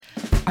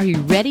Are you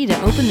ready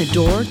to open the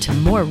door to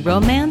more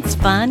romance,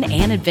 fun,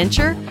 and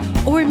adventure?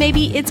 Or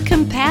maybe it's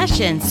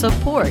compassion,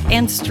 support,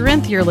 and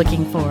strength you're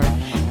looking for.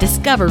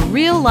 Discover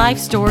real-life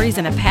stories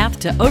and a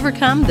path to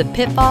overcome the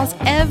pitfalls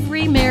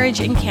every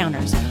marriage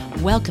encounters.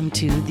 Welcome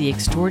to The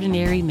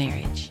Extraordinary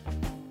Marriage.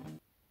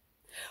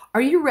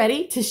 Are you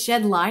ready to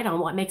shed light on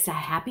what makes a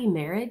happy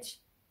marriage?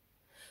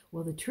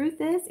 Well, the truth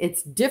is,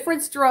 it's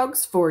different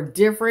strokes for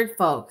different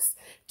folks.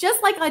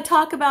 Just like I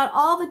talk about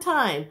all the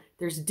time,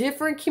 there's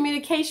different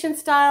communication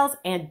styles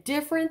and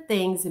different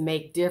things that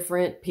make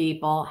different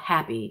people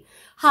happy.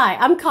 Hi,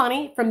 I'm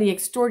Connie from The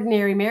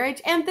Extraordinary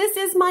Marriage, and this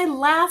is my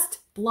last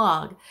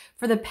blog.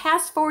 For the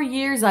past 4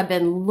 years, I've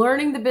been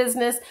learning the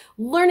business,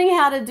 learning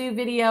how to do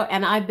video,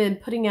 and I've been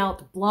putting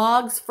out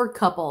blogs for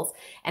couples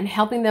and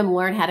helping them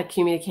learn how to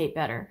communicate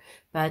better.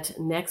 But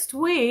next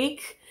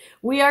week,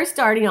 we are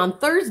starting on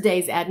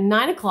Thursdays at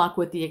 9 o'clock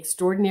with the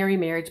Extraordinary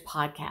Marriage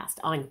podcast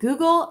on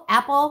Google,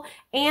 Apple,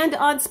 and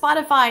on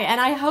Spotify. And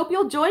I hope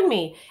you'll join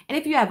me. And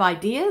if you have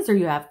ideas or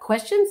you have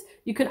questions,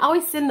 you can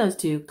always send those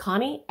to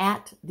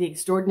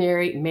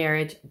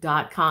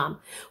Connie@theextraordinarymarriage.com.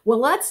 Well,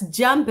 let's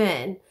jump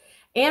in.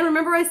 And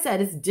remember I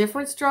said it's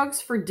different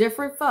strokes for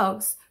different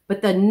folks,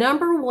 but the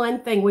number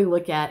one thing we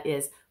look at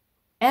is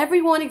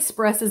everyone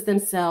expresses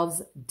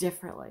themselves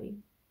differently.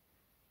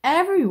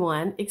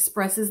 Everyone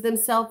expresses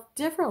themselves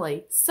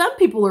differently. Some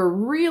people are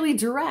really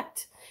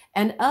direct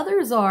and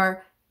others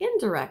are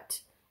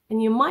indirect.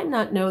 And you might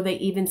not know they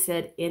even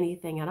said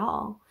anything at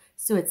all.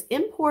 So it's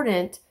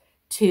important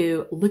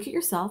to look at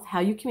yourself, how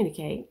you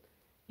communicate,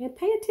 and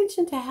pay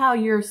attention to how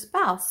your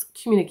spouse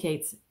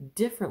communicates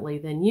differently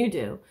than you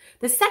do.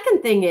 The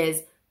second thing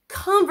is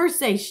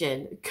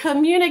conversation,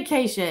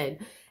 communication,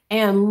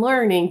 and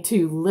learning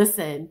to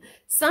listen.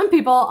 Some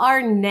people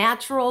are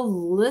natural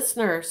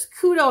listeners.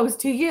 Kudos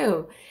to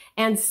you.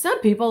 And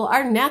some people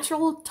are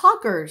natural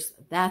talkers.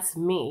 That's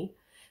me.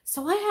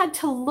 So I had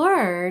to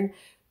learn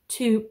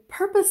to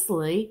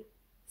purposely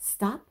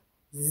stop,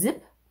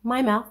 zip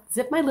my mouth,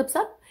 zip my lips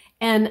up,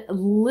 and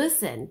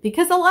listen.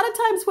 Because a lot of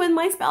times when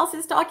my spouse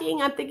is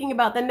talking, I'm thinking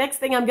about the next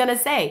thing I'm going to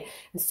say.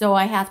 And so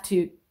I have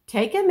to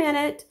take a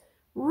minute,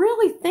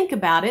 really think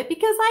about it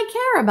because I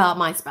care about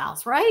my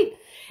spouse, right?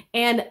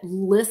 And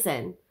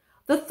listen.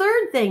 The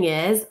third thing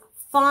is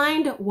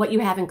find what you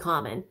have in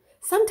common.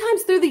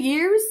 Sometimes through the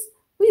years,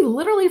 we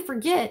literally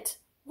forget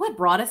what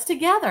brought us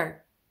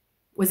together.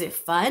 Was it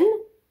fun?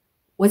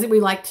 Was it we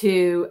like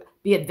to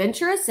be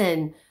adventurous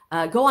and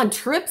go on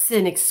trips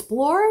and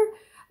explore?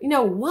 You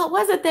know, what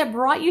was it that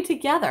brought you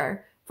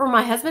together? For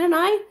my husband and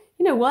I,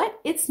 you know what?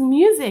 It's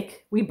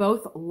music. We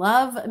both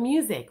love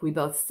music. We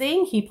both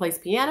sing. He plays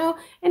piano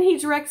and he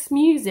directs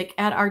music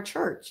at our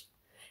church.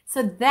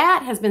 So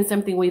that has been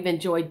something we've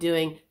enjoyed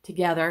doing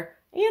together,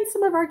 and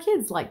some of our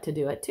kids like to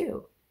do it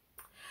too.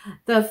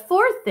 The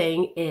fourth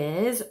thing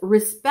is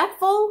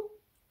respectful,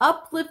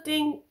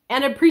 uplifting,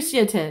 and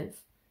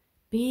appreciative.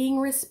 Being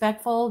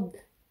respectful,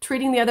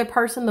 treating the other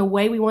person the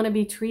way we want to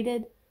be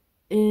treated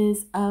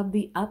is of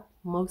the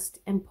utmost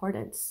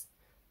importance.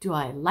 Do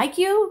I like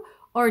you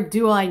or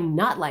do I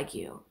not like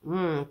you?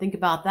 Think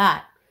about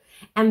that.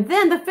 And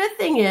then the fifth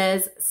thing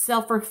is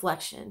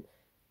self-reflection.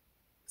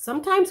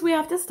 Sometimes we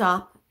have to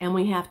stop and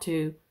we have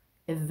to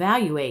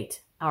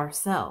evaluate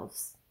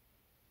ourselves.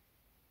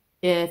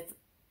 If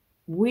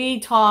we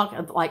talk,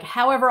 like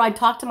however I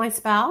talk to my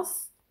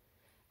spouse,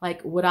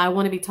 like would I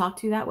want to be talked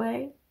to that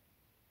way?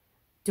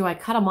 Do I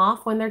cut them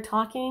off when they're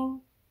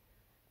talking?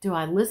 Do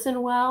I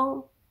listen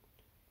well?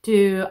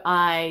 Do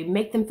I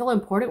make them feel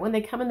important when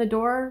they come in the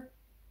door?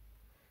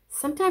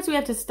 Sometimes we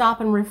have to stop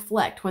and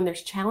reflect when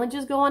there's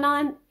challenges going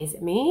on. Is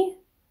it me?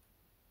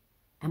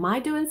 Am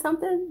I doing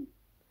something?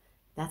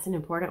 That's an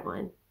important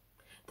one.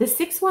 The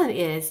sixth one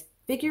is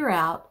figure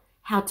out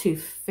how to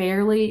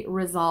fairly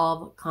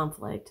resolve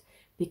conflict,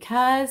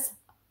 because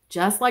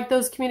just like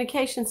those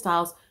communication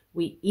styles,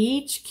 we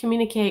each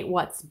communicate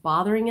what's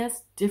bothering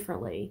us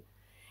differently.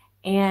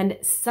 And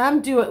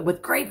some do it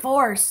with great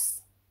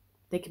force.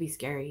 They can be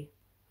scary.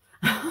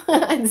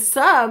 And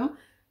some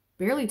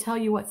barely tell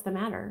you what's the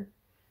matter.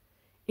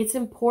 It's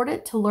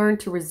important to learn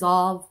to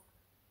resolve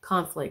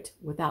conflict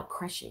without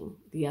crushing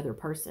the other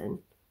person.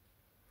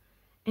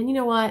 And you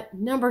know what?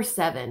 Number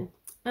 7.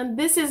 And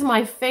this is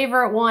my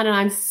favorite one, and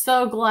I'm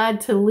so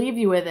glad to leave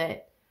you with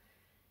it.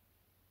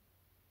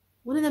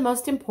 One of the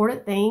most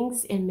important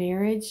things in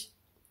marriage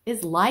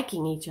is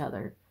liking each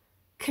other,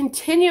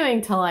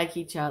 continuing to like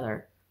each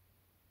other,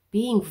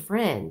 being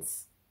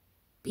friends,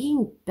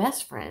 being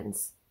best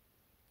friends,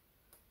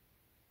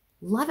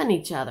 loving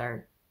each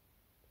other,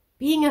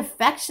 being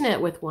affectionate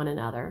with one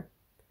another.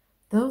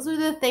 Those are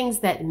the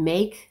things that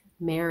make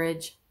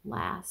marriage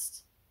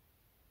last.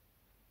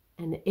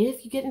 And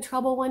if you get in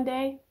trouble one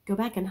day, go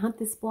back and hunt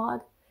this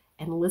blog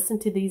and listen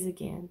to these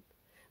again.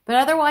 But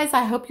otherwise,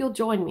 I hope you'll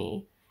join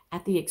me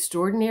at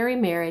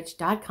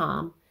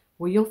theextraordinarymarriage.com,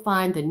 where you'll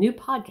find the new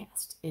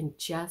podcast in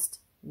just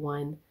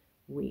 1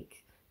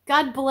 week.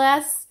 God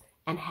bless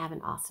and have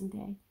an awesome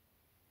day.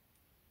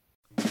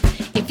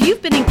 If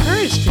you've been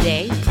encouraged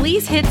today,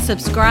 please hit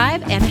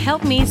subscribe and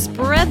help me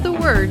spread the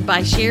word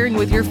by sharing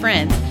with your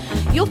friends.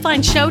 You'll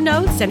find show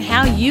notes and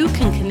how you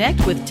can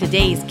connect with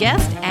today's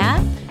guest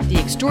at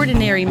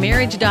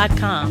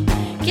theextraordinarymarriage.com.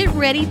 Get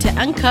ready to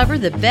uncover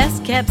the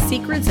best-kept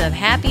secrets of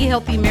happy,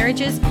 healthy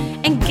marriages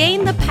and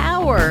gain the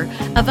power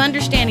of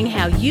understanding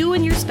how you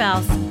and your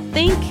spouse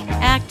think,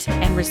 act,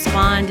 and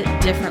respond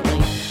differently.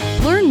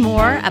 Learn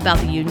more about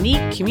the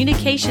unique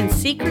communication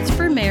secrets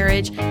for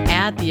marriage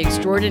at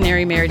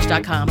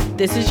theextraordinarymarriage.com.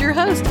 This is your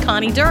host,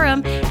 Connie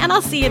Durham, and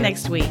I'll see you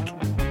next week.